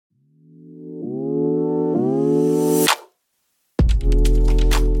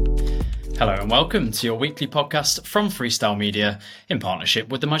and welcome to your weekly podcast from Freestyle Media in partnership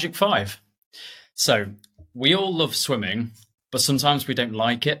with the Magic 5. So, we all love swimming, but sometimes we don't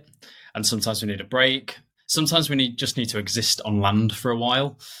like it, and sometimes we need a break. Sometimes we just need to exist on land for a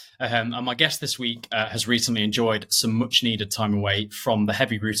while. And my guest this week has recently enjoyed some much-needed time away from the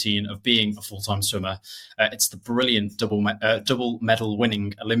heavy routine of being a full-time swimmer. It's the brilliant double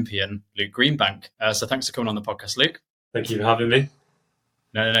medal-winning Olympian, Luke Greenbank. So thanks for coming on the podcast, Luke. Thank you for having me.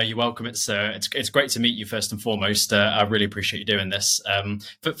 No, you're welcome. It's great to meet you first and foremost. I really appreciate you doing this.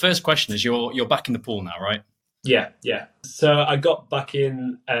 But first question is, you're back in the pool now, right? Yeah. So I got back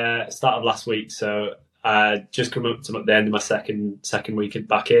in start of last week. So I just come up to the end of my second week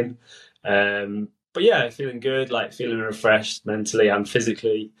back in. But yeah, feeling good, like feeling refreshed mentally and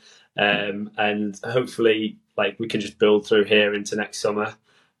physically. And hopefully like we can just build through here into next summer.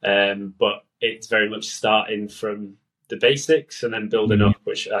 But it's very much starting from the basics and then building up,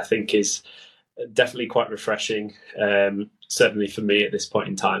 which I think is definitely quite refreshing, certainly for me at this point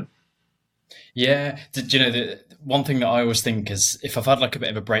in time. Yeah. You know, the one thing that I always think is if I've had like a bit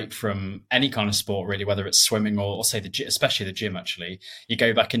of a break from any kind of sport, really, whether it's swimming or say especially the gym, actually, you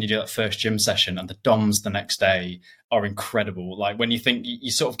go back and you do that first gym session and the DOMs the next day are incredible. Like when you think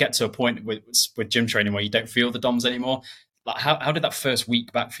you sort of get to a point with gym training where you don't feel the DOMs anymore. Like how did that first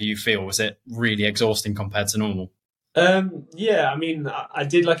week back for you feel? Was it really exhausting compared to normal? Yeah, I mean, I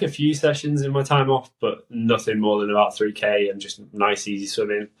did like a few sessions in my time off, but nothing more than about 3K and just nice, easy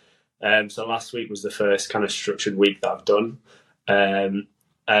swimming. So last week was the first kind of structured week that I've done.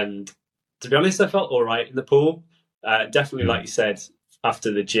 And to be honest, I felt all right in the pool. Definitely, like you said,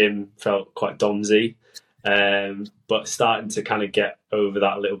 after the gym, felt quite domsy. But starting to kind of get over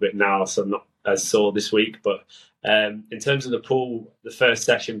that a little bit now, so I'm not as sore this week. But in terms of the pool, the first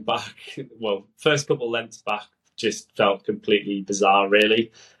session back, first couple lengths back, just felt completely bizarre,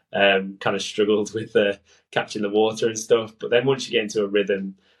 really. Kind of struggled with catching the water and stuff. But then once you get into a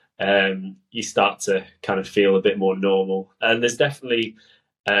rhythm, you start to kind of feel a bit more normal. And there's definitely,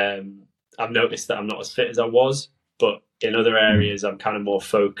 I've noticed that I'm not as fit as I was, but in other areas I'm kind of more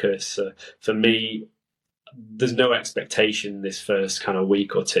focused. For me, there's no expectation this first kind of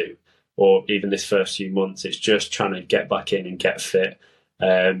week or two, or even this first few months. It's just trying to get back in and get fit.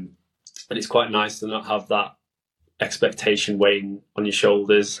 And it's quite nice to not have that expectation weighing on your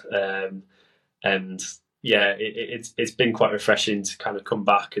shoulders. And yeah, it's been quite refreshing to kind of come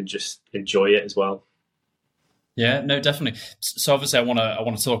back and just enjoy it as well. Yeah, no, definitely. So obviously I want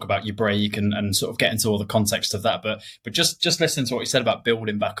to talk about your break and sort of get into all the context of that. But just listening to what you said about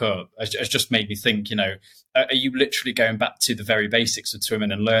building back up has just made me think, you know, are you literally going back to the very basics of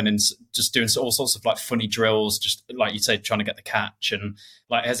swimming and learning, just doing all sorts of like funny drills, just like you said, trying to get the catch, and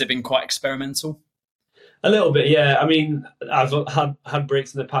like, has it been quite experimental? A little bit, yeah. I mean, I've had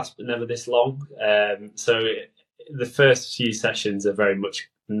breaks in the past, but never this long. So the first few sessions are very much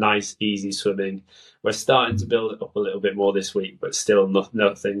nice, easy swimming. We're starting to build it up a little bit more this week, but still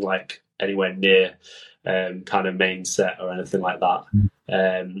nothing like anywhere near kind of main set or anything like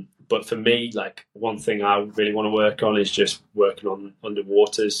that. But for me, like one thing I really want to work on is just working on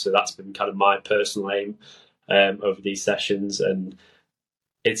underwaters. So that's been kind of my personal aim over these sessions, and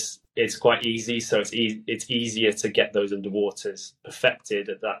it's quite easy. So it's easier to get those underwaters perfected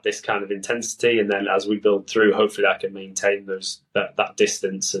at this kind of intensity, and then as we build through, hopefully I can maintain that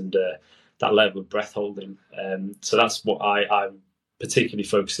distance and that level of breath holding. So that's what I'm particularly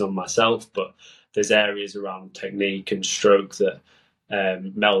focusing on myself. But there's areas around technique and stroke that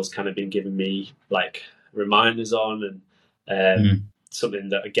Mel's kind of been giving me like reminders on, and something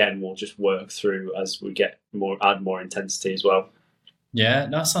that again we'll just work through as we add more intensity as well. Yeah,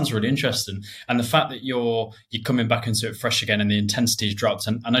 that sounds really interesting. And the fact that you're coming back into it fresh again and the intensity's dropped.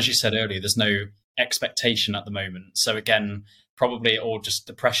 And as you said earlier, there's no expectation at the moment. So again, probably or just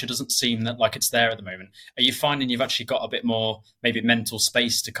the pressure doesn't seem that like it's there at the moment. Are you finding you've actually got a bit more maybe mental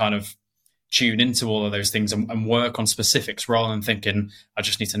space to kind of tune into all of those things and work on specifics rather than thinking, I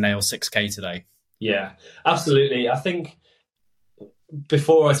just need to nail 6K today? Yeah, absolutely. I think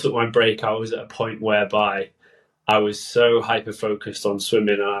before I took my break, I was at a point whereby I was so hyper-focused on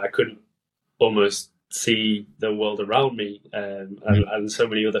swimming and I couldn't almost see the world around me, and so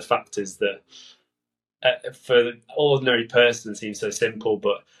many other factors that for the ordinary person seem so simple,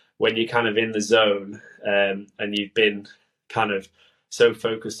 but when you're kind of in the zone and you've been kind of so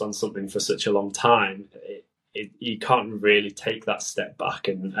focused on something for such a long time, you can't really take that step back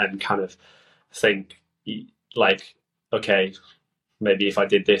and kind of think like, okay, maybe if I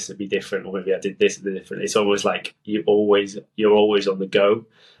did this, it'd be different, or maybe I did this, it'd be different. It's always like you're always on the go.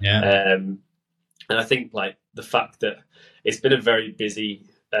 Yeah. And I think like the fact that it's been a very busy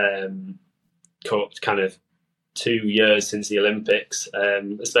kind of 2 years since the Olympics,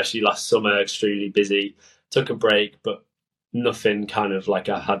 especially last summer, extremely busy. Took a break, but nothing kind of like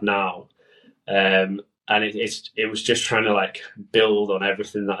I had now. And it was just trying to like build on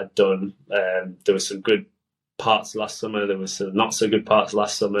everything that I'd done. There was some good parts last summer. There was some not so good parts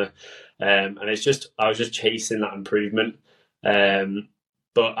last summer, and I was just chasing that improvement.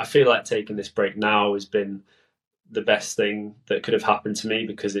 But I feel like taking this break now has been the best thing that could have happened to me,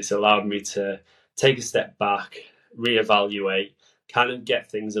 because it's allowed me to take a step back, reevaluate, kind of get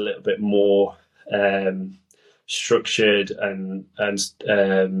things a little bit more structured and what's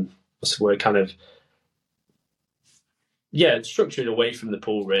the word, kind of structured away from the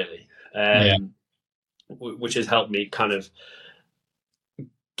pool, really, which has helped me kind of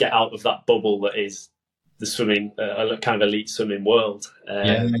get out of that bubble that is the swimming, kind of elite swimming world,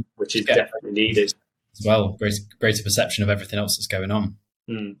 which is definitely needed as well. Greater perception of everything else that's going on.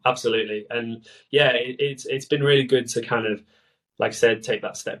 Absolutely. And it's been really good to kind of, like I said, take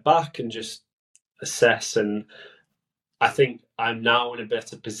that step back and just assess. And I think I'm now in a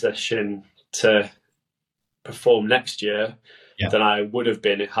better position to perform next year than I would have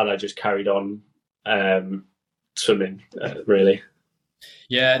been had I just carried on swimming, really.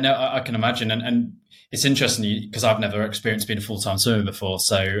 Yeah, no, I can imagine. And it's interesting because I've never experienced being a full-time swimmer before.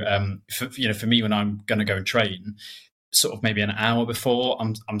 So, for me, when I'm going to go and train, sort of maybe an hour before,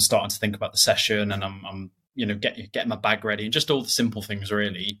 I'm starting to think about the session, and I'm getting my bag ready and just all the simple things,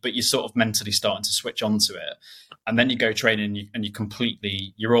 really. But you're sort of mentally starting to switch onto it, and then you go training and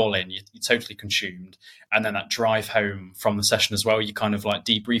you're all in, you're totally consumed. And then that drive home from the session as well, you kind of like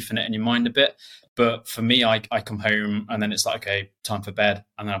debriefing it in your mind a bit. But for me, I come home and then it's like, okay, time for bed,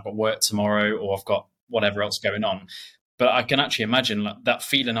 and then I've got work tomorrow, or I've got whatever else going on. But I can actually imagine that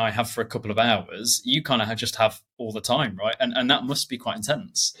feeling I have for a couple of hours, you kind of just have all the time, right? And that must be quite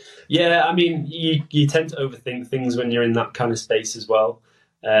intense. Yeah, I mean, you tend to overthink things when you're in that kind of space as well.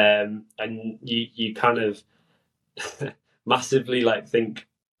 And you kind of massively like think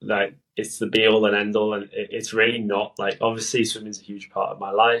like it's the be all and end all, and it's really not. Like, obviously swimming's a huge part of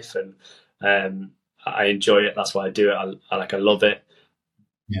my life, and I enjoy it. That's why I do it. I love it.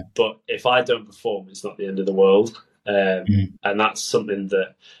 Yeah. But if I don't perform, it's not the end of the world. And that's something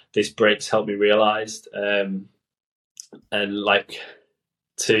that this break's helped me realize, and like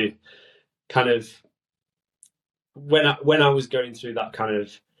to kind of when I was going through that kind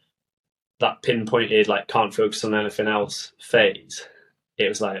of that pinpointed like can't focus on anything else phase, it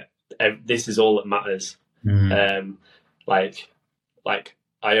was like this is all that matters. Like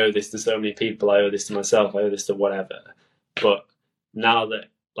I owe this to so many people, I owe this to myself, I owe this to whatever. But now that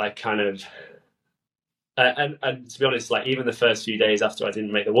like kind of and to be honest, like even the first few days after I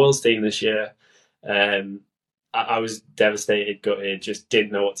didn't make the World's team this year, I was devastated, gutted, just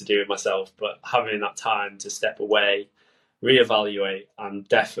didn't know what to do with myself. But having that time to step away, reevaluate, I'm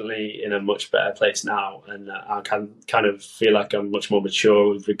definitely in a much better place now, and I can kind of feel like I'm much more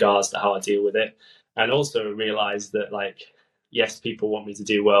mature with regards to how I deal with it, and also realize that like, yes, people want me to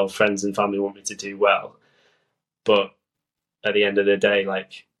do well, friends and family want me to do well, but at the end of the day,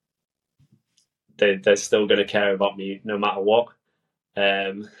 like they're still going to care about me no matter what.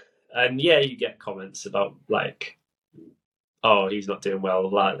 And yeah, you get comments about like, oh, he's not doing well,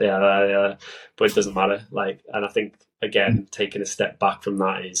 like but it doesn't matter. Like, and I think again, taking a step back from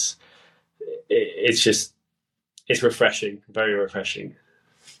that it's refreshing, very refreshing.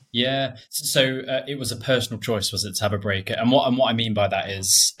 Yeah. So it was a personal choice, was it, to have a break? And what I mean by that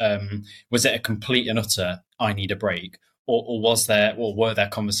is, was it a complete and utter I need a break? Or were there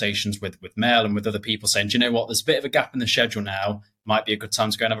conversations with Mel and with other people saying, do you know what, there's a bit of a gap in the schedule now, might be a good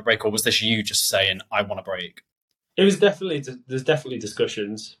time to go and have a break? Or was this you just saying, I want a break? It was there's definitely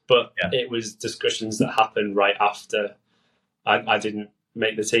discussions, but it was discussions that happened right after I didn't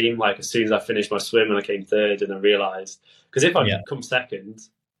make the team. Like as soon as I finished my swim and I came third, and I realised, because if I'd come second,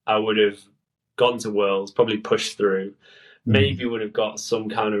 I would have gone to Worlds, probably pushed through, maybe would have got some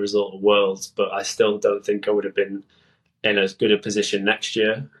kind of result at Worlds, but I still don't think I would have been in as good a position next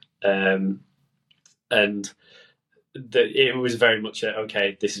year. And it was very much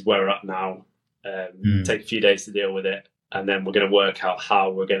okay, this is where we're at now. Take a few days to deal with it, and then we're going to work out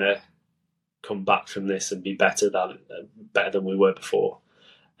how we're going to come back from this and be better than we were before.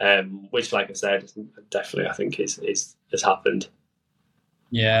 Which, like I said, definitely I think has happened.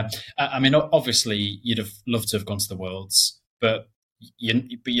 Yeah, I mean, obviously you'd have loved to have gone to the Worlds, but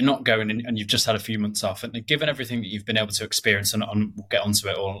you're not going, and you've just had a few months off. And given everything that you've been able to experience, and we'll get onto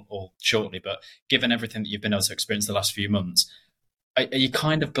it all shortly, but given everything that you've been able to experience the last few months, are you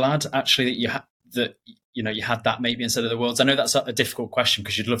kind of glad actually that you had that maybe instead of the Worlds? I know that's a difficult question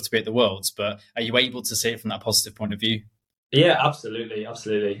because you'd love to be at the Worlds, but are you able to see it from that positive point of view? Yeah, absolutely,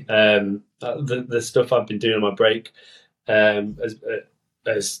 absolutely. The stuff I've been doing on my break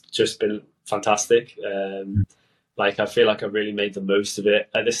has just been fantastic. Like, I feel like I really made the most of it.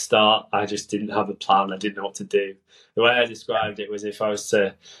 At the start, I just didn't have a plan. I didn't know what to do. The way I described it was, if I was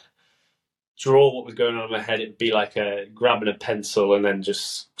to draw what was going on in my head, it'd be like grabbing a pencil and then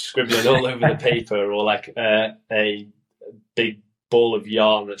just scribbling all over the paper, or like a big ball of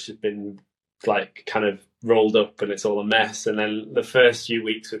yarn that's just been like kind of rolled up and it's all a mess. And then the first few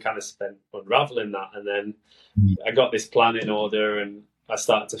weeks were kind of spent unraveling that, and then I got this plan in order, and I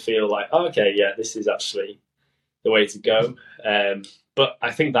started to feel like, oh, okay, yeah, this is actually the way to go. But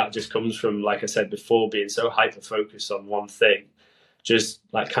I think that just comes from, like I said before, being so hyper focused on one thing, just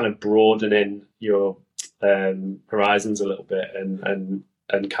like kind of broadening your horizons a little bit, and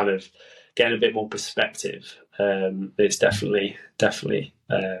kind of getting a bit more perspective. It's definitely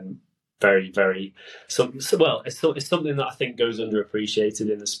very, very well. It's something that I think goes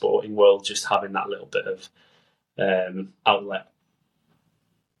underappreciated in the sporting world. Just having that little bit of outlet.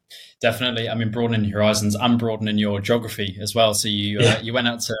 Definitely. I mean, broadening your horizons and broadening your geography as well. So you went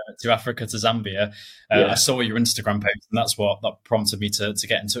out to Africa, to Zambia. I saw your Instagram post, and that's what that prompted me to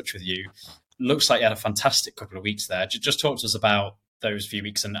get in touch with you. Looks like you had a fantastic couple of weeks there. Just talk to us about those few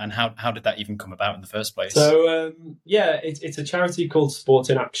weeks and how did that even come about in the first place? So, it's a charity called Sport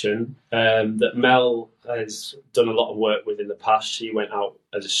in Action that Mel has done a lot of work with in the past. She went out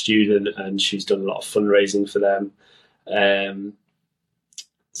as a student and she's done a lot of fundraising for them.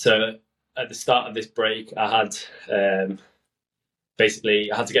 So at the start of this break, I had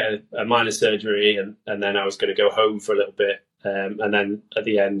basically I had to get a minor surgery, and then I was going to go home for a little bit. And then at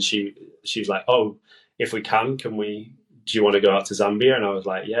the end, she was like, "Oh, if we can we? Do you want to go out to Zambia?" And I was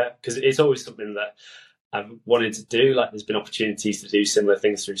like, "Yeah," because it's always something that I've wanted to do. Like, there's been opportunities to do similar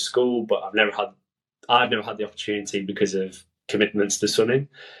things through school, but I've never had the opportunity because of commitments to swimming.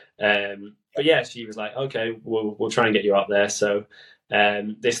 But yeah, she was like, "Okay, we'll try and get you out there." So.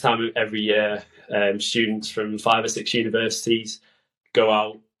 This time every year, students from 5 or 6 universities go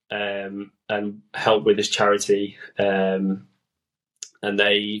out and help with this charity, and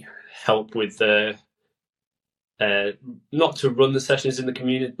they help with the not to run the sessions in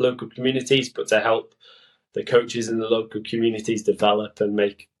the local communities, but to help the coaches in the local communities develop and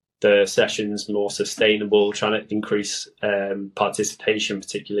make the sessions more sustainable, trying to increase participation,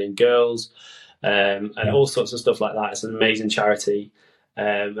 particularly in girls. And all sorts of stuff like that. It's an amazing charity.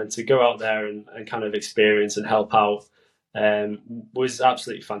 And to go out there and kind of experience and help out was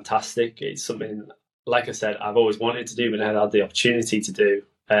absolutely fantastic. It's something, like I said, I've always wanted to do, but I had the opportunity to do.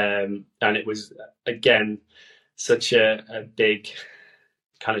 And it was, again, such a big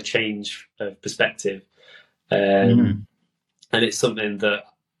kind of change of perspective. And it's something that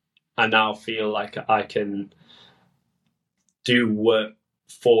I now feel like I can do work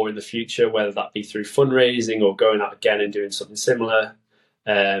for in the future, whether that be through fundraising or going out again and doing something similar.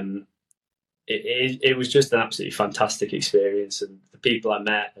 It was just an absolutely fantastic experience, and the people I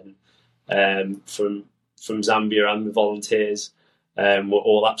met and from Zambia and the volunteers were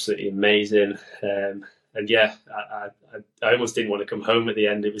all absolutely amazing. And yeah, I almost didn't want to come home at the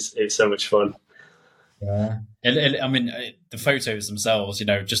end. It was so much fun. Yeah, I mean, the photos themselves,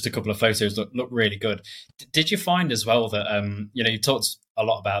 just a couple of photos look really good. Did you find as well that, you talked a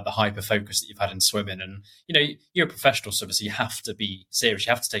lot about the hyper focus that you've had in swimming, and, you're a professional swimmer, so you have to be serious, you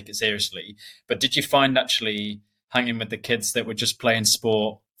have to take it seriously. But did you find actually hanging with the kids that were just playing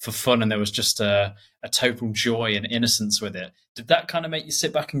sport for fun and there was just a total joy and innocence with it? Did that kind of make you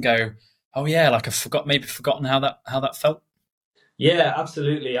sit back and go, oh yeah, like I've forgotten how that felt? Yeah,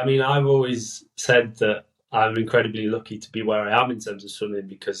 absolutely. I mean, I've always said that I'm incredibly lucky to be where I am in terms of swimming,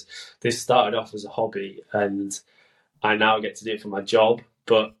 because this started off as a hobby and I now get to do it for my job.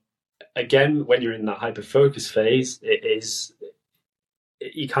 But again, when you're in that hyper-focus phase,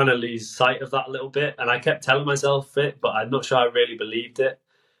 you kind of lose sight of that a little bit. And I kept telling myself it, but I'm not sure I really believed it.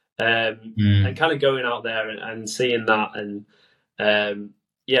 And kind of going out there and seeing that, and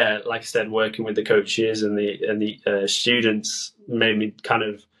yeah, like I said, working with the coaches and the students made me kind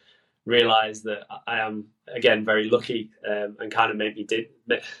of realize that I am, again, very lucky, and kind of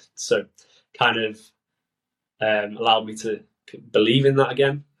allowed me to believe in that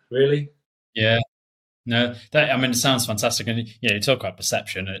again, really. Yeah. No, it sounds fantastic. And, you talk about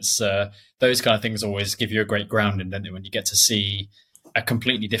perception. It's those kind of things always give you a great grounding, don't they, when you get to see a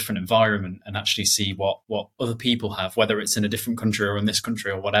completely different environment and actually see what other people have, whether it's in a different country or in this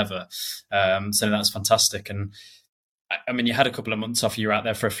country or whatever. So that's fantastic. And I mean, you had a couple of months off. You were out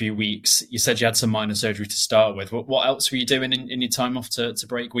there for a few weeks. You said you had some minor surgery to start with. What else were you doing in your time off to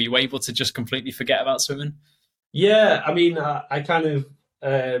break? Were you able to just completely forget about swimming? Yeah, I mean, I kind of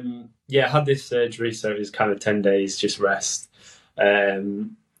had this surgery, so it was kind of 10 days just rest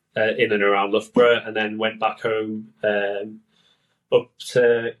in and around Loughborough, and then went back home up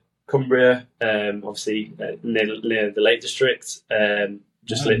to Cumbria, obviously near the Lake District.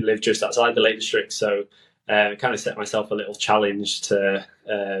 Just live just outside the Lake District, so kind of set myself a little challenge to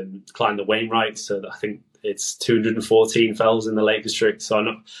climb the Wainwright. So that I think it's 214 fells in the Lake District. So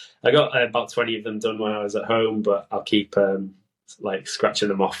I got about 20 of them done when I was at home, but I'll keep like scratching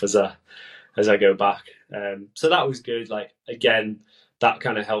them off as I go back. So that was good. Like again, that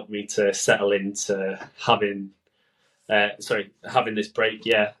kind of helped me to settle into having this break.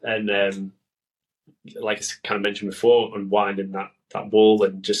 Yeah, and like I kind of mentioned before, unwinding that wall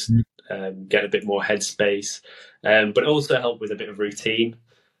and just get a bit more headspace, but it also helped with a bit of routine.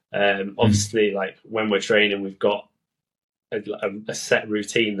 Obviously, like when we're training, we've got a set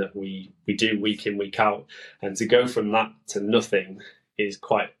routine that we do week in, week out, and to go from that to nothing is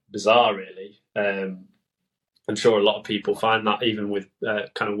quite bizarre, really. I'm sure a lot of people find that even with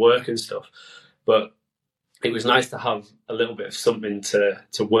kind of work and stuff, but it was nice to have a little bit of something to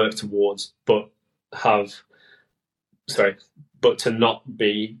work towards, but to not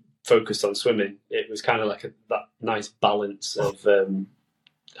be focused on swimming. It was kind of like that nice balance of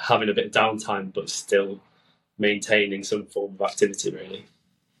having a bit of downtime, but still maintaining some form of activity, really.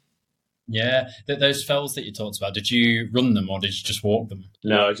 Yeah, those fells that you talked about, did you run them or did you just walk them?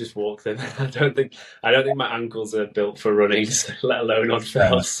 No, I just walked them. I don't think my ankles are built for running, let alone on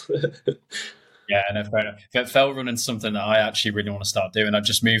fells. Yeah, no, fair enough. Fell running's something that I actually really want to start doing. I've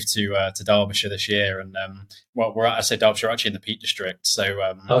just moved to Derbyshire this year, and I say Derbyshire, actually in the Peak District.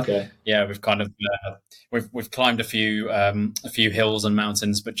 So okay, yeah, we've kind of we've climbed a few hills and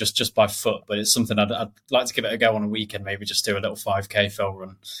mountains, but just by foot. But it's something I'd like to give it a go on a weekend, maybe just do a little 5K fell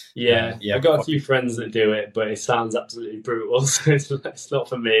run. Yeah, I've got a few friends that do it, but it sounds absolutely brutal. So it's not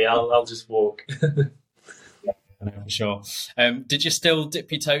for me. I'll just walk. No, for sure. Did you still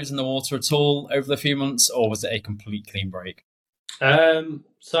dip your toes in the water at all over the few months, or was it a complete clean break?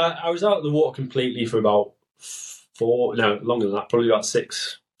 So I was out of the water completely for about longer than that, probably about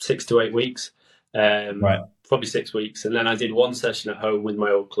 6 to 8 weeks. Right. Probably 6 weeks. And then I did one session at home with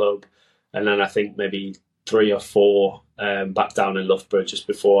my old club. And then I think maybe 3 or 4 back down in Loughborough just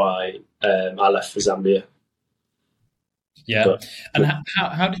before I left for Zambia. Yeah. And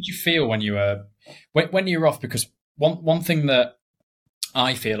how did you feel when you were off? Because one thing that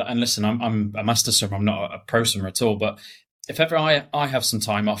I feel, and listen, I'm a master swimmer, I'm not a pro swimmer at all, but if ever I have some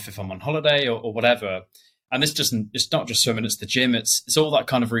time off, if I'm on holiday or whatever, and it's not just swimming, it's the gym, it's all that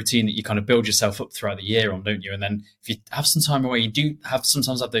kind of routine that you kind of build yourself up throughout the year on, don't you? And then if you have some time away, you do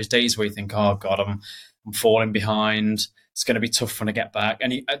sometimes have those days where you think, oh God, I'm falling behind. It's going to be tough when I get back.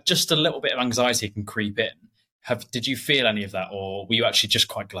 And just a little bit of anxiety can creep in. Did you feel any of that, or were you actually just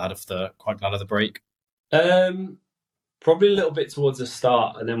quite glad of the break? Probably a little bit towards the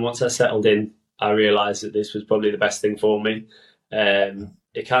start, and then once I settled in, I realised that this was probably the best thing for me.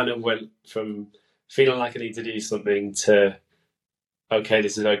 It kind of went from feeling like I need to do something to, okay,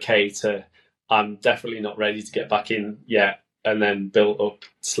 this is okay, to I'm definitely not ready to get back in yet, and then built up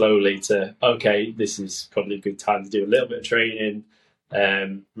slowly to, okay, this is probably a good time to do a little bit of training.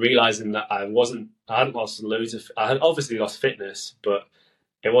 Realising that I hadn't lost I had obviously lost fitness, but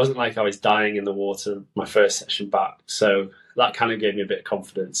it wasn't like I was dying in the water my first session back. So that kind of gave me a bit of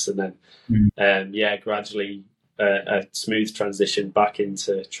confidence. And then, gradually a smooth transition back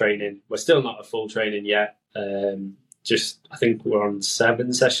into training. We're still not at full training yet. I think we're on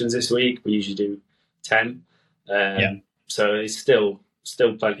 7 sessions this week. We usually do 10. So it's still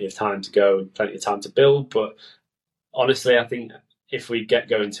plenty of time to go and plenty of time to build. But honestly, I think if we get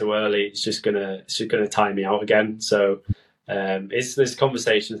going too early, it's just gonna tire me out again. So there's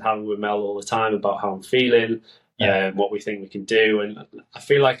conversations having with Mel all the time about how I'm feeling, what we think we can do, and I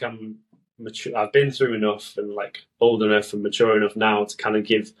feel like I'm mature. I've been through enough and like old enough and mature enough now to kind of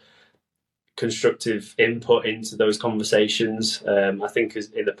give constructive input into those conversations. I think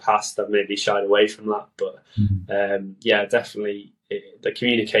in the past I've maybe shied away from that, but definitely the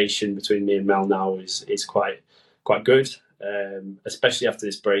communication between me and Mel now is quite good. Especially after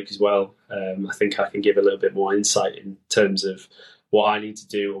this break as well. I think I can give a little bit more insight in terms of what I need to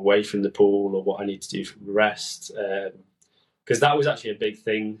do away from the pool or what I need to do for the rest. Because that was actually a big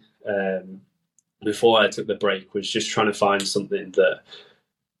thing before I took the break, was just trying to find something that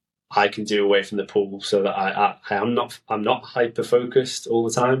I can do away from the pool so that I'm not hyper focused all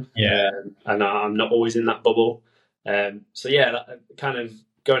the time. Yeah. And I'm not always in that bubble. So yeah, kind of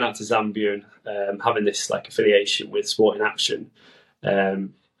going out to Zambia and having this like affiliation with Sport in Action,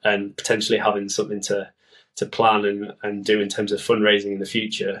 and potentially having something to plan and do in terms of fundraising in the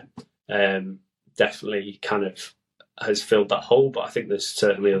future, definitely kind of has filled that hole. But I think there's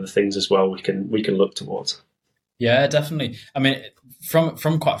certainly other things as well we can look towards. Yeah, definitely. I mean, from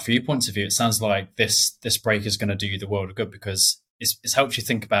quite a few points of view, it sounds like this break is going to do you the world of good, because it's helped you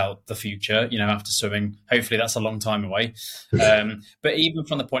think about the future. After swimming, hopefully that's a long time away. But even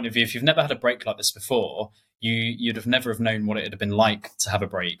from the point of view, if you've never had a break like this before, you'd have never have known what it would have been like to have a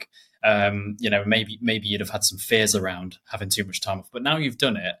break. Maybe you'd have had some fears around having too much time off, but now you've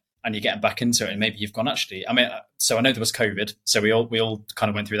done it and you're getting back into it, and maybe you've gone, actually, I mean, so I know there was COVID, so we all kind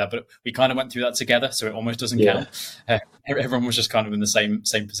of went through that, but we kind of went through that together, so it almost doesn't count. Everyone was just kind of in the same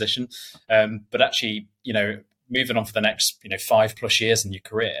position. But actually, moving on for the next 5+ years in your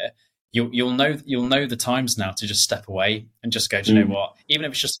career, you'll know the times now to just step away and just go, do you know what? Even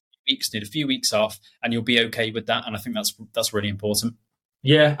if it's just weeks, need a few weeks off, and you'll be okay with that. And I think that's really important.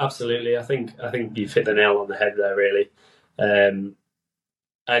 Yeah, absolutely. I think you've hit the nail on the head there, really.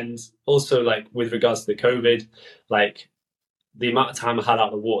 And also, like, with regards to the COVID, like, the amount of time I had out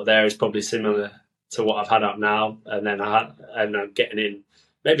of the water there is probably similar to what I've had out now. And then I'm getting in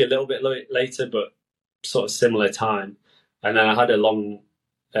maybe a little bit later, but sort of similar time. And then I had a long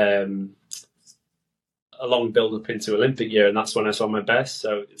build up into Olympic year, and that's when I saw my best.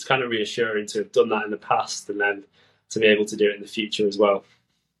 So it's kind of reassuring to have done that in the past, and then to be able to do it in the future as well.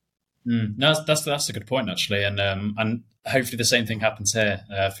 No, that's a good point, actually, and hopefully the same thing happens here,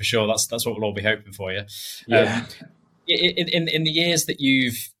 for sure. That's what we'll all be hoping for you. Yeah. In the years that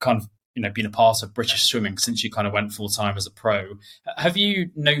you've kind of been a part of British swimming since you kind of went full time as a pro, have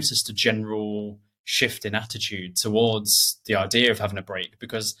you noticed a general shift in attitude towards the idea of having a break?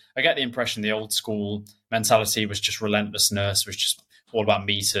 Because I get the impression the old school mentality was just relentlessness, was just all about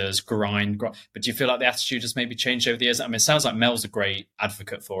meters, grind. But do you feel like the attitude has maybe changed over the years? I mean, it sounds like Mel's a great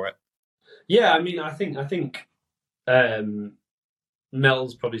advocate for it. Yeah, I mean, I think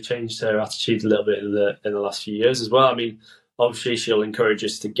Mel's probably changed her attitude a little bit in the last few years as well. I mean, obviously she'll encourage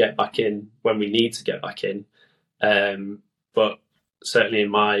us to get back in when we need to get back in, but certainly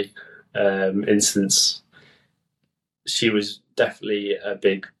in my instance, she was definitely a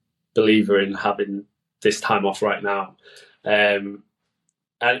big believer in having this time off right now. And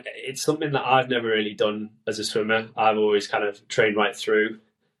it's something that I've never really done as a swimmer. I've always kind of trained right through.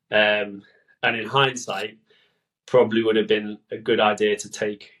 And in hindsight, probably would have been a good idea to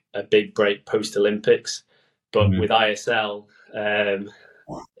take a big break post-Olympics. But with ISL,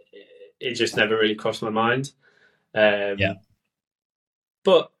 it just never really crossed my mind.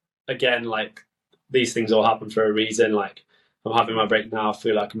 But again, like, these things all happen for a reason. Like, I'm having my break now. I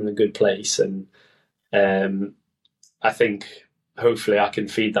feel like I'm in a good place. And I think hopefully I can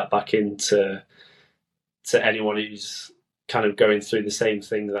feed that back into anyone who's kind of going through the same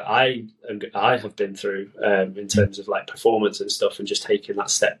thing that I have been through, in terms of like performance and stuff, and just taking that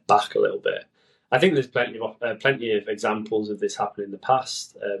step back a little bit. I think there's plenty of examples of this happening in the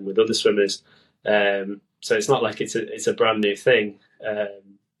past, with other swimmers. So it's not like it's a brand new thing,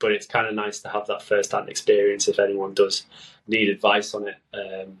 but it's kind of nice to have that first-hand experience if anyone does need advice on it.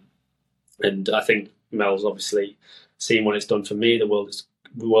 And I think Mel's obviously seen what it's done for me, the world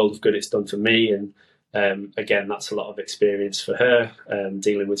of good it's done for me, and again, that's a lot of experience for her,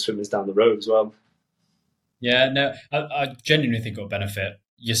 dealing with swimmers down the road as well. Yeah, no, I genuinely think it'll benefit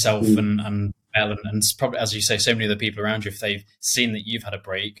yourself and Mel, and probably, as you say, so many other people around you, if they've seen that you've had a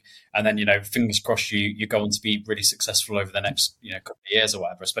break, and then, fingers crossed you go on to be really successful over the next couple of years or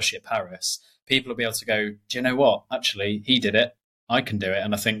whatever, especially at Paris, people will be able to go, do you know what? Actually, he did it. I can do it,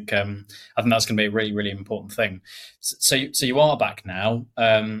 and I think that's going to be a really, really important thing. So you are back now.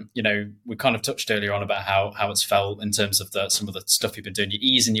 We kind of touched earlier on about how it's felt in terms of some of the stuff you've been doing. You're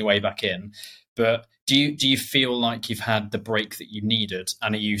easing your way back in, but do you feel like you've had the break that you needed,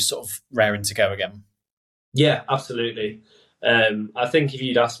 and are you sort of raring to go again? Yeah, absolutely. I think if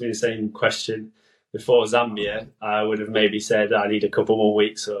you'd asked me the same question before Zambia, I would have maybe said I need a couple more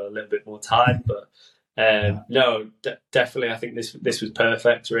weeks or a little bit more time, but. No, definitely. I think this was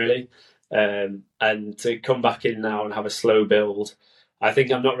perfect, really. And to come back in now and have a slow build, I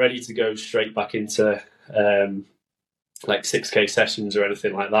think I'm not ready to go straight back into like 6K sessions or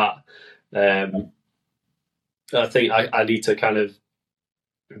anything like that. I think I need to kind of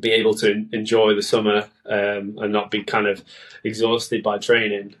be able to enjoy the summer, and not be kind of exhausted by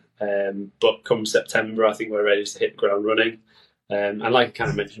training. But come September, I think we're ready to hit the ground running. And like I kind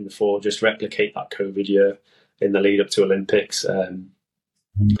of mentioned before, just replicate that COVID year in the lead up to Olympics, and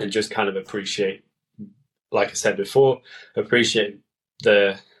just kind of appreciate like I said before, appreciate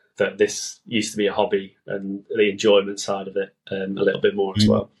that this used to be a hobby and the enjoyment side of it a little bit more as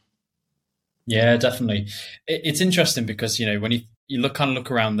well. Yeah, definitely. It's interesting because, when you look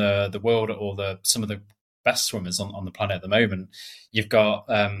around the world at all some of the best swimmers on the planet at the moment, you've got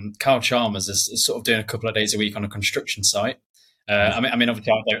Kyle Chalmers is sort of doing a couple of days a week on a construction site. I mean,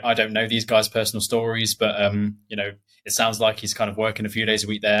 obviously, I don't know these guys' personal stories, but it sounds like he's kind of working a few days a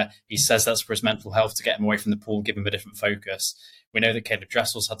week there. He says that's for his mental health, to get him away from the pool, give him a different focus. We know that Caleb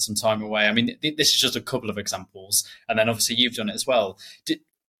Dressel's had some time away. I mean, this is just a couple of examples, and then obviously you've done it as well.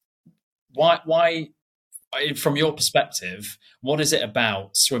 Why, from your perspective, what is it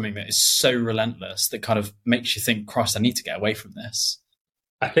about swimming that is so relentless that kind of makes you think, Christ, I need to get away from this?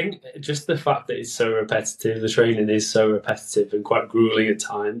 I think just the fact that it's so repetitive, the training is so repetitive and quite grueling at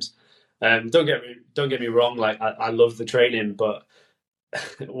times. Don't get me wrong, like I love the training, but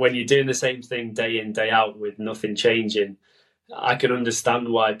when you're doing the same thing day in, day out with nothing changing, I can understand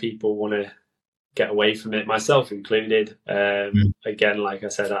why people want to get away from it, myself included. Again, like I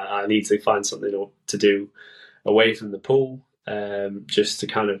said, I need to find something to do away from the pool, just to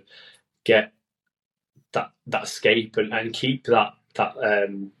kind of get that escape and keep that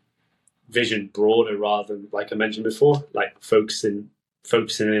vision broader, rather than, like I mentioned before, like focusing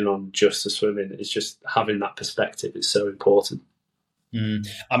in on just the swimming. It's just having that perspective is so important.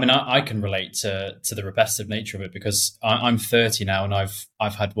 I mean, I can relate to the repetitive nature of it, because I'm 30 now, and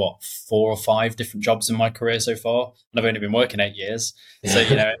I've had 4 or 5 different jobs in my career so far, and I've only been working 8 years.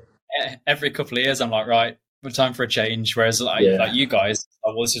 So every couple of years I'm like, right, time for a change. Whereas like you guys,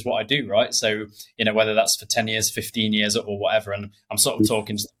 well, this is what I do, right? So whether that's for 10 years, 15 years, or whatever. And I'm sort of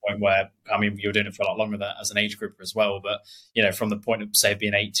talking to the point where, I mean, you were doing it for a lot longer than as an age grouper as well, but from the point of, say,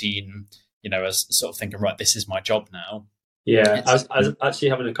 being 18, as sort of thinking, right, this is my job now. Yeah, I was actually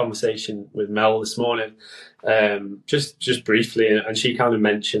having a conversation with Mel this morning, just briefly, and she kind of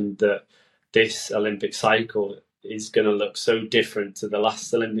mentioned that this Olympic cycle is going to look so different to the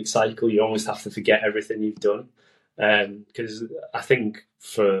last Olympic cycle. You almost have to forget everything you've done, because I think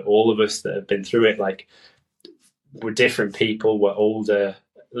for all of us that have been through it, like, we're different people, we're older,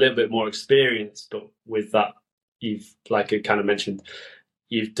 a little bit more experienced, but with that, you've, like I kind of mentioned,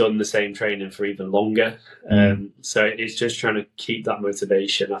 you've done the same training for even longer. So it's just trying to keep that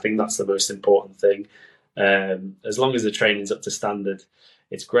motivation. I think that's the most important thing. As long as the training's up to standard,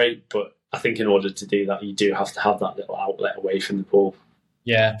 it's great. But I think in order to do that, you do have to have that little outlet away from the pool.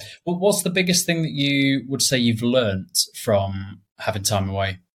 Yeah. Well, what's the biggest thing that you would say you've learnt from having time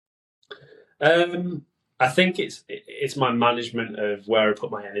away? I think it's my management of where I put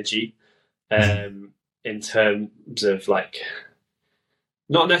my energy, in terms of, like,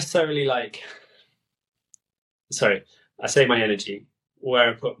 not necessarily like, sorry, I say my energy,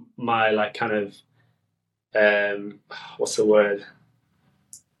 where I put my, like, kind of, what's the word?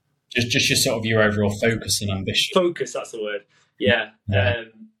 Just your sort of your overall focus and ambition. Focus, that's the word. Yeah.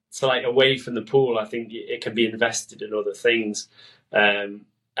 So, like, away from the pool, I think it can be invested in other things. And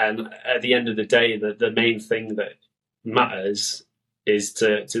at the end of the day, the main thing that matters is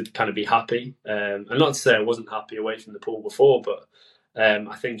to kind of be happy. And not to say I wasn't happy away from the pool before, but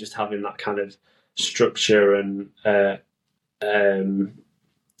I think just having that kind of structure and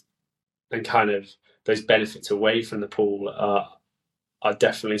kind of those benefits away from the pool are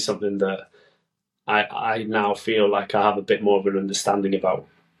definitely something that I now feel like I have a bit more of an understanding about.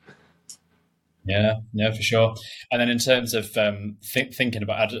 Yeah, for sure. And then in terms of thinking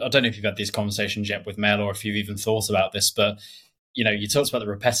about, I don't know if you've had these conversations yet with Mel, or if you've even thought about this, but you talked about the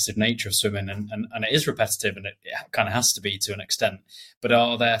repetitive nature of swimming, and it is repetitive, and it kind of has to be to an extent. But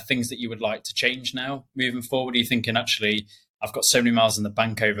are there things that you would like to change now moving forward? Are you thinking, actually, I've got so many miles in the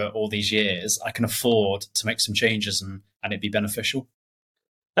bank over all these years, I can afford to make some changes and it'd be beneficial?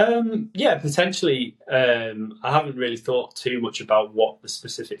 Yeah, potentially. I haven't really thought too much about what the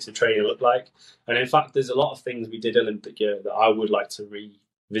specifics of training look like. And in fact, there's a lot of things we did Olympic year that I would like to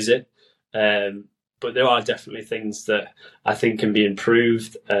revisit. But there are definitely things that I think can be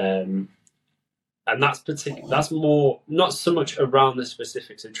improved. And that's more, not so much around the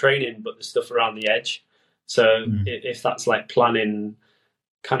specifics of training, but the stuff around the edge. So if that's like planning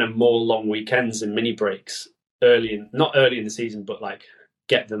kind of more long weekends and mini breaks not early in the season, but like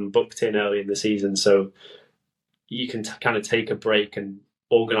get them booked in early in the season, so you can kind of take a break and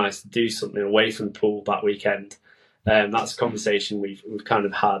organise to do something away from the pool that weekend. That's a conversation we've kind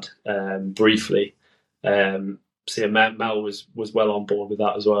of had briefly. So yeah, Mel was well on board with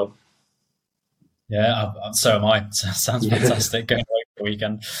that as well. Yeah, so am I. Sounds fantastic. Going away for the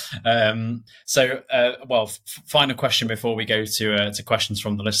weekend. Final question before we go to questions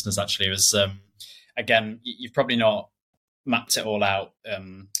from the listeners. Actually, was again, you've probably not mapped it all out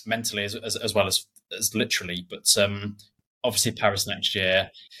mentally as well as literally, but obviously Paris next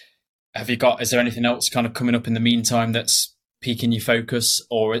year. Is there anything else kind of coming up in the meantime that's piquing your focus,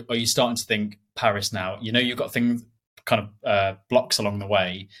 or are you starting to think Paris now? You've got things kind of blocks along the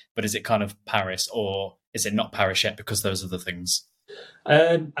way, but is it kind of Paris, or is it not Paris yet because those are the things?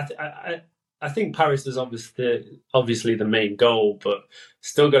 I think Paris is obviously the main goal, but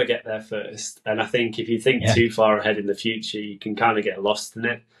still got to get there first. And I think if you think too far ahead in the future, you can kind of get lost in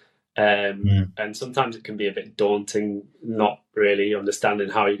it. And sometimes it can be a bit daunting, not really understanding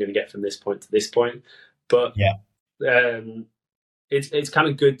how you're going to get from this point to this point. But it's kind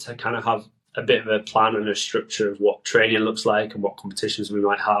of good to kind of have a bit of a plan and a structure of what training looks like and what competitions we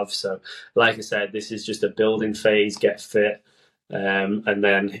might have. So, like I said, this is just a building phase, get fit. And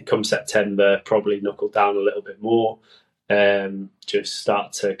then come September, probably knuckle down a little bit more, just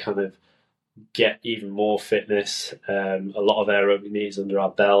start to kind of get even more fitness, a lot of aerobic meets under our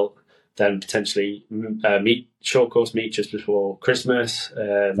belt, then potentially short course meet just before Christmas,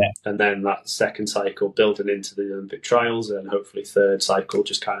 and then that second cycle building into the Olympic trials, and hopefully third cycle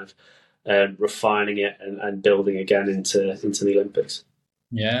just kind of refining it and building again into the Olympics.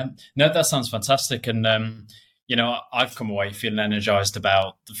 Yeah, no, that sounds fantastic. And I've come away feeling energized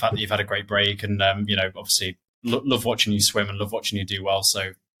about the fact that you've had a great break, and obviously love watching you swim and love watching you do well.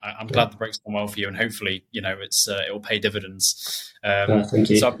 So I'm glad the break's gone well for you, and hopefully, it will pay dividends. Thank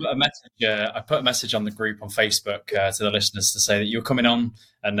you. So I put a message on the group on Facebook to the listeners to say that you're coming on,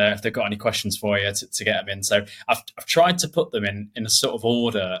 and if they've got any questions for you, to get them in. So I've tried to put them in a sort of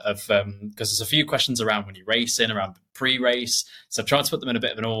order of because there's a few questions around when you're racing, around pre-race. So I've tried to put them in a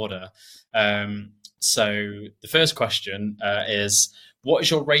bit of an order. So the first question is, what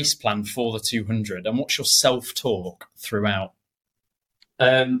is your race plan for the 200, and what's your self-talk throughout?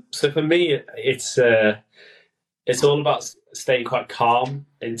 So for me, it's all about staying quite calm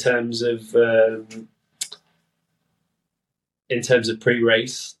in terms of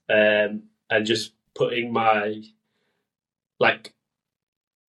pre-race, and just putting my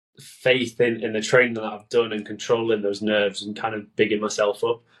faith in the training that I've done and controlling those nerves and kind of bigging myself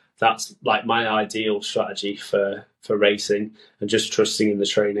up. That's like my ideal strategy for racing, and just trusting in the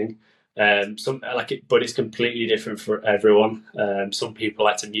training. But it's completely different for everyone. Some people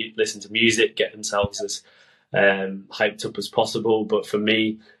like to listen to music, get themselves as hyped up as possible. But for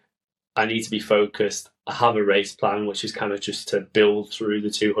me, I need to be focused. I have a race plan, which is kind of just to build through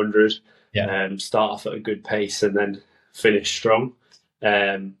the 200, start off at a good pace and then finish strong.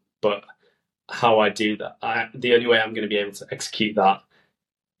 But how I do that, the only way I'm going to be able to execute that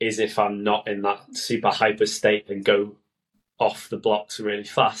is if I'm not in that super hyper state and go off the blocks really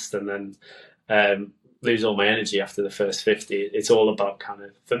fast and then lose all my energy after the first 50. It's all about kind of,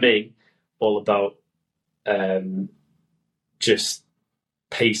 for me, all about just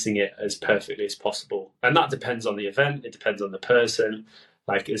pacing it as perfectly as possible. And that depends on the event. It depends on the person.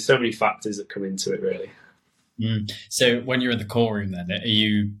 There's so many factors that come into it, really. So when you're in the call room then, are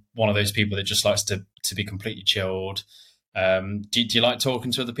you one of those people that just likes to be completely chilled? Do you like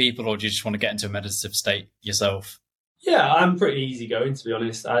talking to other people, or do you just want to get into a meditative state yourself? Yeah, I'm pretty easygoing, to be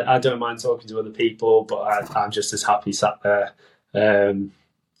honest. I don't mind talking to other people, but I'm just as happy sat there,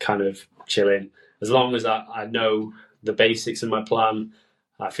 kind of chilling. As long as I know the basics of my plan,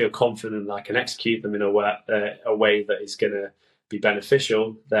 I feel confident that I can execute them in a way that is going to be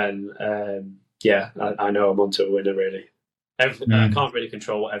beneficial, then I know I'm onto a winner, really. I can't really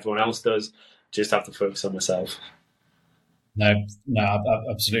control what everyone else does, just have to focus on myself. No, I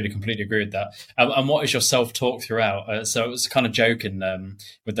absolutely, completely agree with that. And what is your self-talk throughout? So it was kind of joking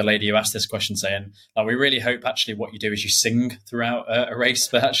with the lady who asked this question, saying, we really hope actually what you do is you sing throughout a race,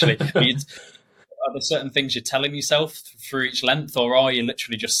 but actually, are there certain things you're telling yourself through each length, or are you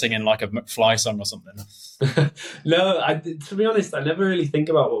literally just singing like a McFly song or something? No, to be honest, I never really think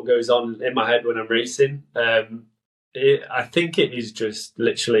about what goes on in my head when I'm racing. I think it is just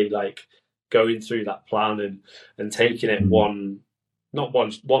literally going through that plan and taking it one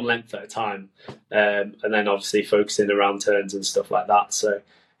length at a time, and then obviously focusing around turns and stuff like that. So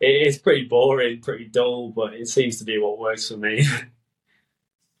it's pretty boring, pretty dull, but it seems to be what works for me.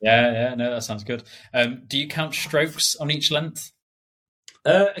 Yeah, no, that sounds good. Do you count strokes on each length?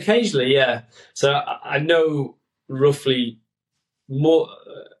 Occasionally, yeah. So I know roughly more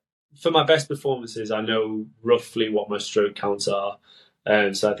for my best performances. I know roughly what my stroke counts are.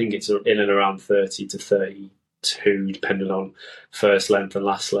 So I think it's in and around 30 to 32, depending on first length and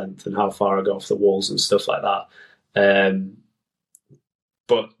last length and how far I go off the walls and stuff like that.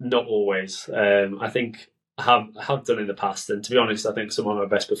 But not always. I think I have done in the past, and to be honest, I think some of my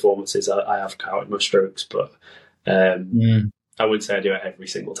best performances I have counted my strokes, but um, I would say I do it every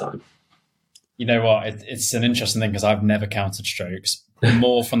single time. You know what? It's an interesting thing because I've never counted strokes.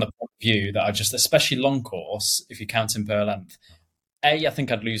 More from the point of view that I just, especially long course, if you count in per length, A, I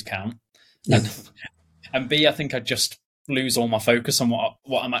think I'd lose count, and and B, I think I'd just lose all my focus on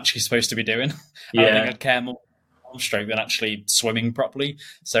what I'm actually supposed to be doing. And I think Yeah, I'd care more about stroke than actually swimming properly.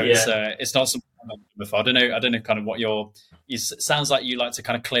 So yeah, it's not something I've done before. I don't know kind of what your. It sounds like you like to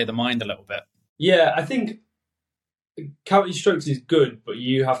kind of clear the mind a little bit. yeah. I think counting strokes is good, but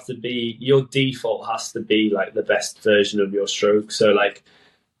you have to be your default has to be like the best version of your stroke. So like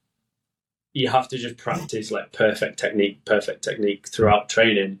you have to just practice like perfect technique throughout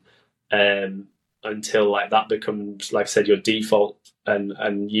training, um, until like that becomes, like I said, your default,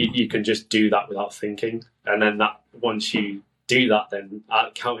 and you can just do that without thinking, and then that once you do that, then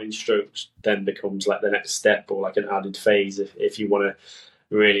counting strokes then becomes like the next step or like an added phase if you want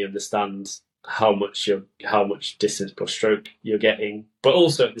to really understand how much distance per stroke you're getting. But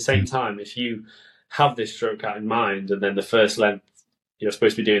also at the same time, if you have this stroke out in mind, and then the first length you're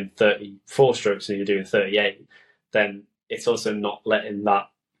supposed to be doing 34 strokes and you're doing 38, then it's also not letting that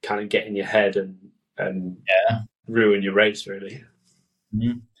kind of get in your head and Yeah. ruin your race, really.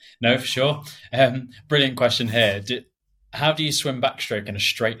 Mhm. No, for sure. Brilliant question here. How do you swim backstroke in a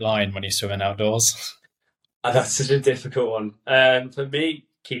straight line when you're swimming outdoors? And that's such a difficult one. For me,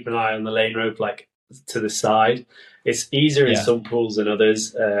 keep an eye on the lane rope, like to the side. It's easier in Yeah. some pools than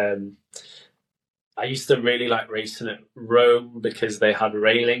others. I used to really like racing at Rome because they had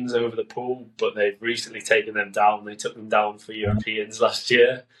railings over the pool, but they've recently taken them down. They took them down for Europeans last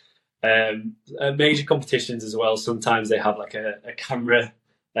year. Major competitions as well. Sometimes they have like a camera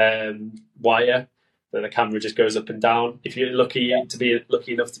wire that the camera just goes up and down. If you're lucky enough to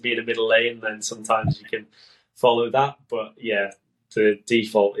be in a middle lane, then sometimes you can follow that. But yeah, the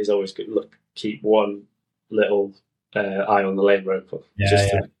default is always good. Look, keep one little eye on the lane rope, Yeah,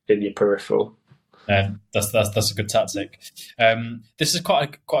 just yeah. in your peripheral. That's a good tactic. This is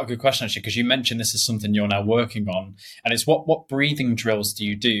quite a good question actually, because you mentioned this is something you're now working on, and it's what breathing drills do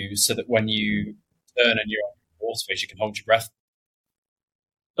you do so that when you turn and you're on water phase, you can hold your breath.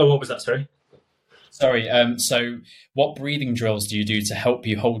 Oh, what was that? Sorry. Sorry. So what breathing drills do you do to help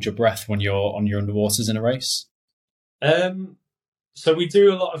you hold your breath when you're on your underwaters in a race? Um, so we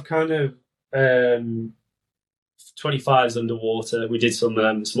do a lot of kind of 25s underwater. We did some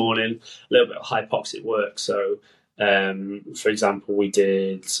this morning, a little bit of hypoxic work. So, for example, we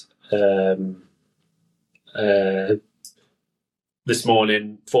did um, uh, this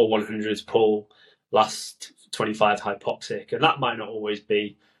morning 4 100s pull, last 25 hypoxic, and that might not always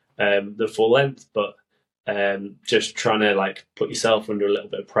be the full length, but just trying to like put yourself under a little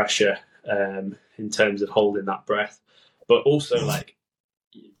bit of pressure in terms of holding that breath, but also like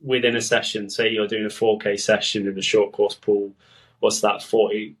within a session, say you're doing a 4K session in a short course pool, what's that,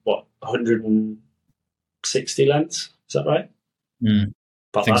 160 lengths? Is that right? I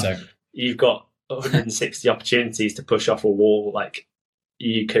About think that. so. You've got 160 opportunities to push off a wall. Like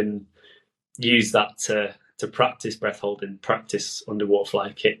you can use that to practice breath holding, practice underwater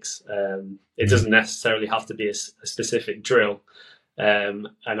fly kicks. It doesn't necessarily have to be a specific drill. And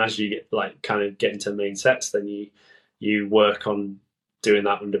as you get like kind of get into main sets, then you work on doing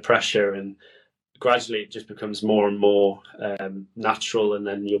that under pressure, and gradually it just becomes more and more natural, and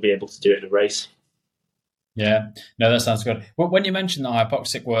then you'll be able to do it in a race. Yeah, no, that sounds good. When you mentioned the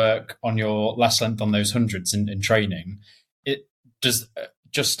hypoxic work on your last length on those hundreds in training, it does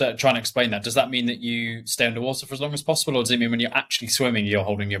just trying to explain that. Does that mean that you stay underwater for as long as possible, or does it mean when you're actually swimming, you're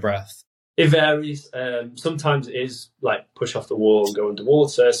holding your breath? It varies. Sometimes it is like push off the wall and go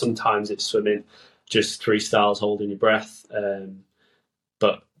underwater. Sometimes it's swimming just freestyles, holding your breath.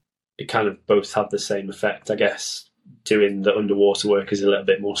 But it kind of both have the same effect, I guess. Doing the underwater work is a little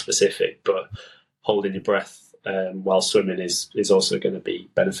bit more specific, but holding your breath while swimming is also going to be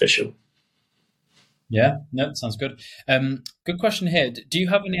beneficial. Yeah, no, sounds good. Good question here. Do you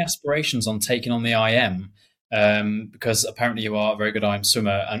have any aspirations on taking on the IM? Because apparently you are a very good IM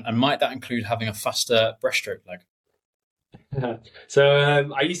swimmer, and might that include having a faster breaststroke leg?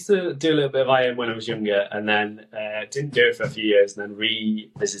 So I used to do a little bit of IM when I was younger, and then didn't do it for a few years, and then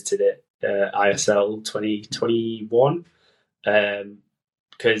revisited it ISL 2021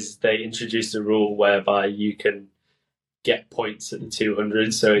 because they introduced a rule whereby you can get points at the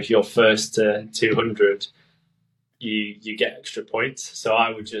 200. So if you're first to 200, you get extra points. So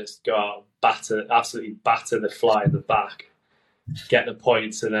I would just go out, absolutely batter the fly in the back, get the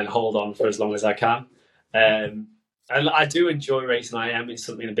points, and then hold on for as long as I can. And I do enjoy racing IM. It's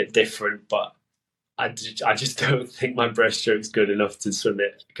something a bit different, but I just don't think my breaststroke's good enough to swim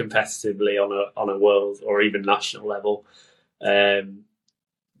it competitively on a world or even national level. Um,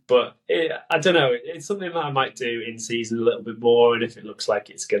 I don't know. It's something that I might do in season a little bit more, and if it looks like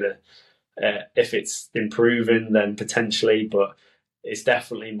it's gonna, if it's improving, then potentially. But it's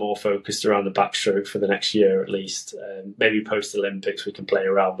definitely more focused around the backstroke for the next year at least. Maybe post Olympics we can play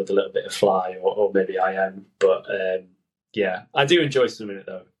around with a little bit of fly or maybe IM. But yeah, I do enjoy swimming it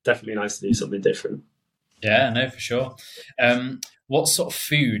though. Definitely nice to do something different. Yeah, no, for sure. What sort of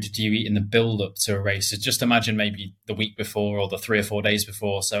food do you eat in the build up to a race? So just imagine maybe the week before or the 3 or 4 days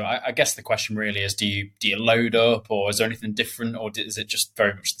before. So I guess the question really is, do you load up, or is there anything different, or is it just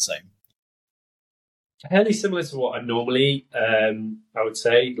very much the same? Fairly similar to what I normally eat, I would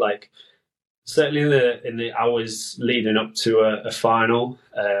say. Like certainly in the hours leading up to a final.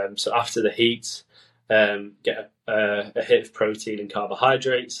 So after the heat, get a hit of protein and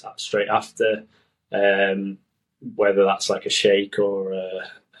carbohydrates straight after. Whether that's like a shake or a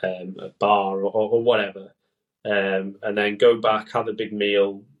bar or whatever, and then go back, have a big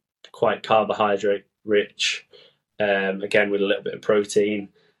meal, quite carbohydrate rich, again with a little bit of protein,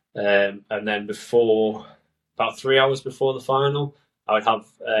 and then before about 3 hours before the final, I would have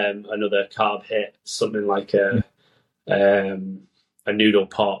another carb hit, something like a noodle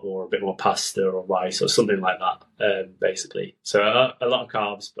pot or a bit more pasta or rice or something like that, basically. So a lot of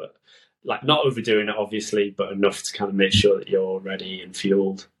carbs, but like not overdoing it obviously, but enough to kind of make sure that you're ready and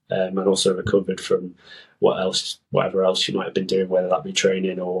fueled, and also recovered from whatever else you might have been doing, whether that be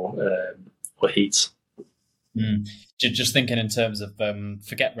training or heats. Just thinking in terms of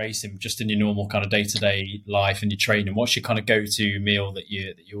forget racing, just in your normal kind of day-to-day life and your training, what's your kind of go-to meal that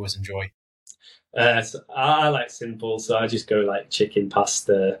you always enjoy? So I like simple, so I just go like chicken,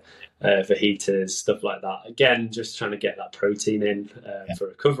 pasta, fajitas, stuff like that. Again, just trying to get that protein in for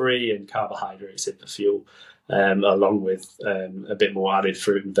recovery and carbohydrates in for fuel, along with a bit more added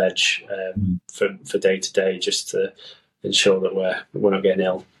fruit and veg for day to day, just to ensure that we're not getting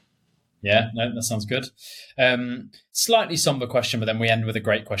ill. Yeah, no, that sounds good. Slightly somber question, but then we end with a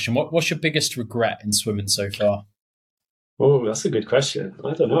great question. What's your biggest regret in swimming so far? Oh, that's a good question.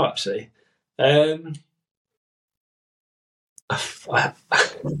 I don't know actually. I don't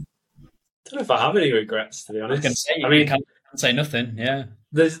know if I have any regrets, to be honest. I mean, you can't say nothing. Yeah,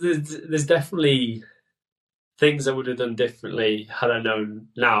 there's definitely things I would have done differently had I known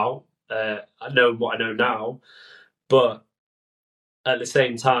now. I know what I know now, but at the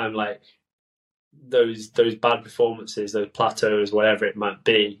same time, like those bad performances, those plateaus, whatever it might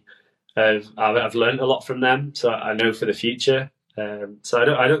be, I've learned a lot from them. So I know for the future. So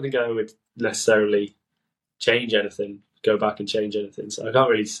I don't think I would necessarily change anything, go back and change anything. So I can't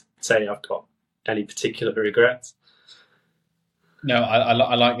really say I've got any particular regrets. No, I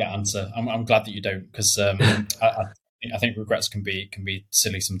like that answer. I'm glad that you don't, because I think regrets can be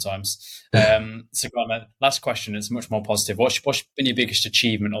silly sometimes. So, Graham, last question is much more positive. What's been your biggest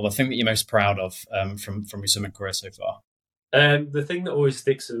achievement, or the thing that you're most proud of from your swimming career so far? The thing that always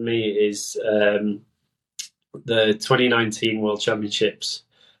sticks with me is the 2019 World Championships,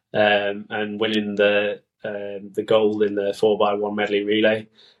 and winning the gold in the 4x1 medley relay.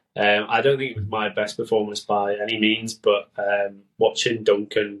 I don't think it was my best performance by any means, but watching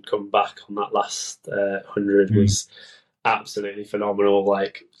Duncan come back on that last 100 was absolutely phenomenal.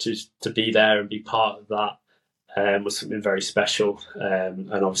 Like, just to be there and be part of that was something very special.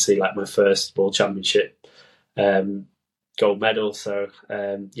 And obviously, like, my first World Championship gold medal. So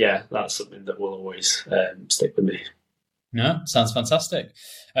yeah, that's something that will always stick with me. No, sounds fantastic.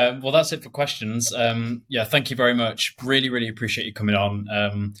 Well, that's it for questions. Yeah, thank you very much. Really, really appreciate you coming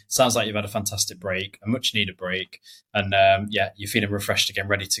on. Sounds like you've had a fantastic break, a much needed break. And yeah, you're feeling refreshed again,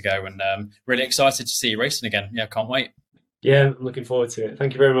 ready to go. And really excited to see you racing again. Yeah, can't wait. Yeah, I'm looking forward to it.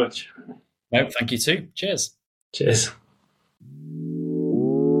 Thank you very much. No, thank you too. Cheers. Cheers.